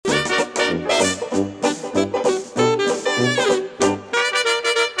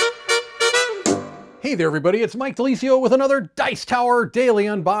Hey there everybody, it's Mike Delisio with another Dice Tower Daily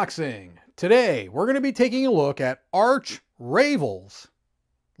Unboxing. Today, we're going to be taking a look at Arch Ravels.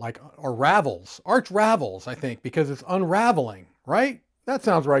 Or Ravels. Arch Ravels, I think, because it's unraveling, right? That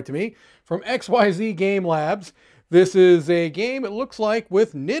sounds right to me. From XYZ Game Labs. This is a game, it looks like,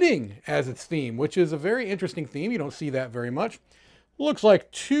 with knitting as its theme, which is a very interesting theme. You don't see that very much. Looks like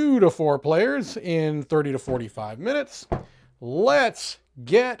 2 to 4 players in 30 to 45 minutes. Let's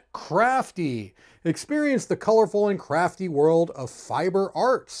get crafty. Experience the colorful and crafty world of fiber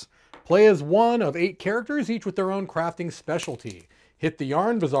arts. Play as one of 8 characters, each with their own crafting specialty. Hit the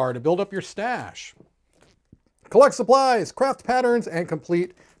yarn bazaar to build up your stash. Collect supplies, craft patterns, and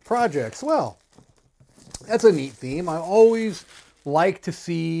complete projects. Well, that's a neat theme. I always like to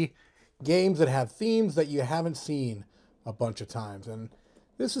see games that have themes that you haven't seen a bunch of times. And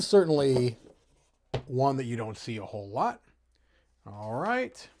this is certainly one that you don't see a whole lot. All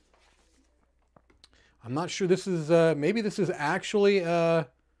right. I'm not sure this is, maybe this is actually an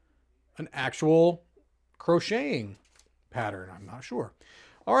actual crocheting pattern. I'm not sure.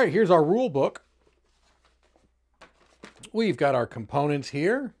 All right, here's our rule book. We've got our components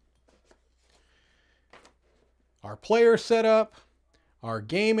here, our player setup, our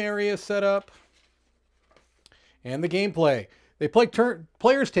game area setup, and the gameplay.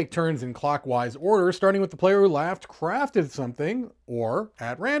 Players take turns in clockwise order, starting with the player who last crafted something, or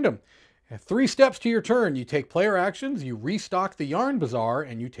at random. 3 steps to your turn. You take player actions, you restock the yarn bazaar,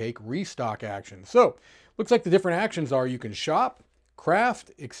 and you take restock actions. So, looks like the different actions are you can shop,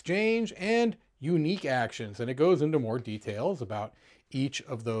 craft, exchange, and unique actions. And it goes into more details about each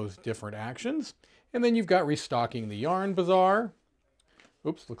of those different actions. And then you've got restocking the yarn bazaar.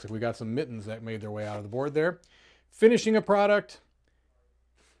 Oops, looks like we got some mittens that made their way out of the board there. Finishing a product.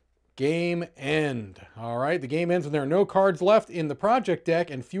 Game end. All right, the game ends when there are no cards left in the project deck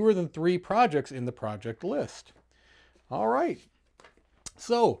and fewer than 3 projects in the project list. All right,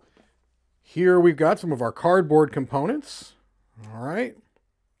 so here we've got some of our cardboard components. All right,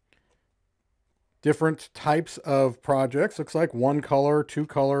 different types of projects. Looks like 1 color, 2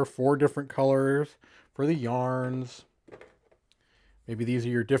 color, 4 different colors for the yarns. Maybe these are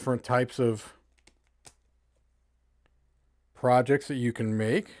your different types of projects that you can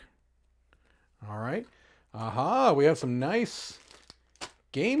make. All right. Aha, we have some nice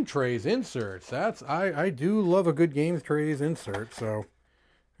game trays inserts. I do love a good game trays insert. So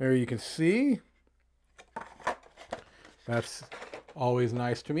there you can see. That's always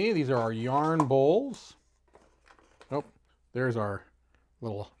nice to me. These are our yarn bowls. Oh, there's our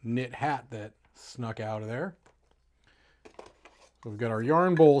little knit hat that snuck out of there. So we've got our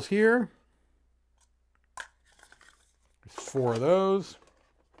yarn bowls here. There's 4 of those.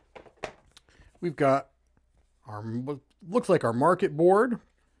 We've got our, looks like our market board.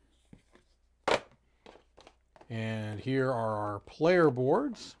 And here are our player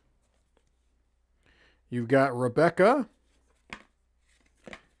boards. You've got Rebecca,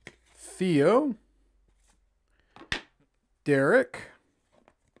 Theo, Derek,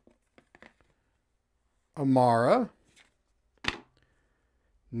 Amara,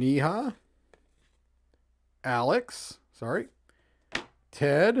 Neha, Alex,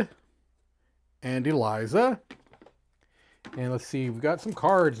 Ted, and Eliza. And let's see, we've got some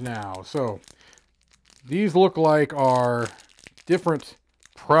cards now. So these look like our different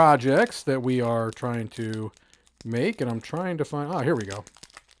projects that we are trying to make. And I'm trying to find, here we go.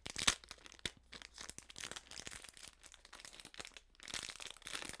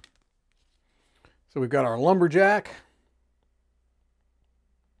 So we've got our lumberjack,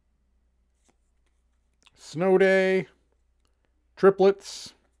 snow day,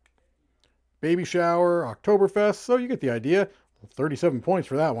 triplets, baby shower, Oktoberfest. So you get the idea. 37 points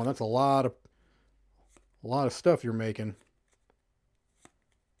for that one. That's a lot of stuff you're making.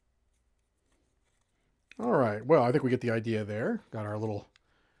 All right. Well, I think we get the idea there. Got our little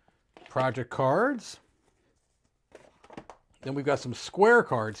project cards. Then we've got some square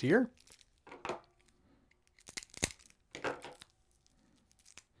cards here.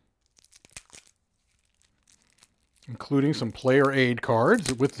 Including some player aid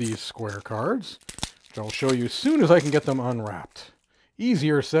cards with these square cards, which I'll show you as soon as I can get them unwrapped.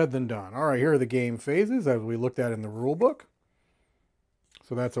 Easier said than done. All right, here are the game phases as we looked at in the rule book.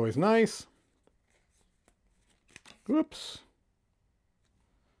 So that's always nice. Oops.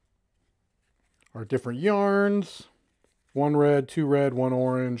 Our different yarns. 1 red, 2 red, 1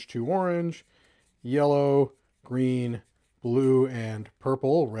 orange, 2 orange, yellow, green, blue, and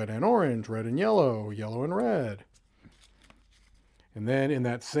purple, red and orange, red and yellow, yellow and red. And then in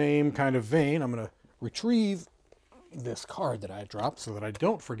that same kind of vein, I'm going to retrieve this card that I dropped so that I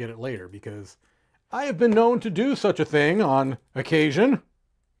don't forget it later, because I have been known to do such a thing on occasion.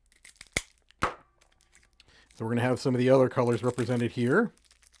 So we're going to have some of the other colors represented here.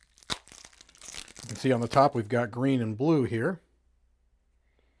 You can see on the top we've got green and blue here.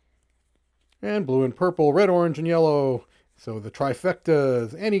 And blue and purple, red, orange, and yellow. So the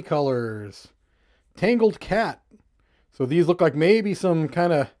trifectas, any colors. Tangled cat. So these look like maybe some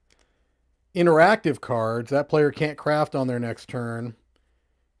kind of interactive cards. That player can't craft on their next turn.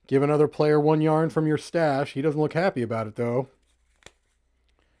 Give another player 1 yarn from your stash. He doesn't look happy about it though.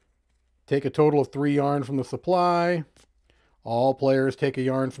 Take a total of 3 yarn from the supply. All players take a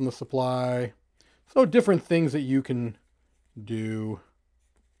yarn from the supply. So different things that you can do.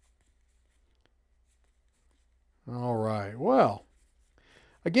 All right, well,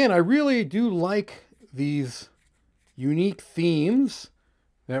 again, I really do like these unique themes.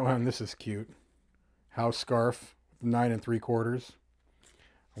 That one, this is cute. House scarf, 9 3/4.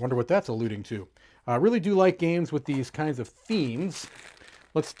 I wonder what that's alluding to. I really do like games with these kinds of themes.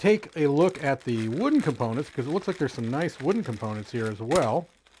 Let's take a look at the wooden components, because it looks like there's some nice wooden components here as well,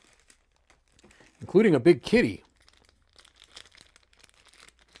 including a big kitty.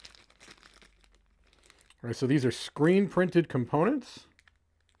 All right, so these are screen printed components.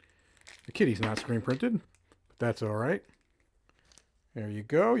 The kitty's not screen printed, but that's all right. There you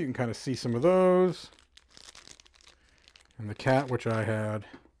go. You can kind of see some of those. And the cat, which I had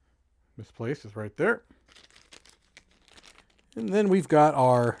misplaced, is right there. And then we've got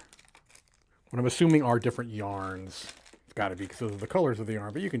our, what I'm assuming are different yarns. It's got to be because of the colors of the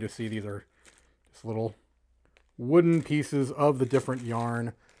yarn, but you can just see these are just little wooden pieces of the different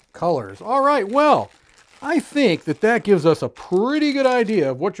yarn colors. All right, well, I think that that gives us a pretty good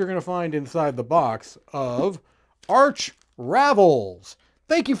idea of what you're going to find inside the box of Arch Ravels.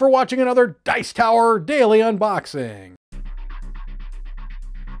 Thank you for watching another Dice Tower Daily Unboxing.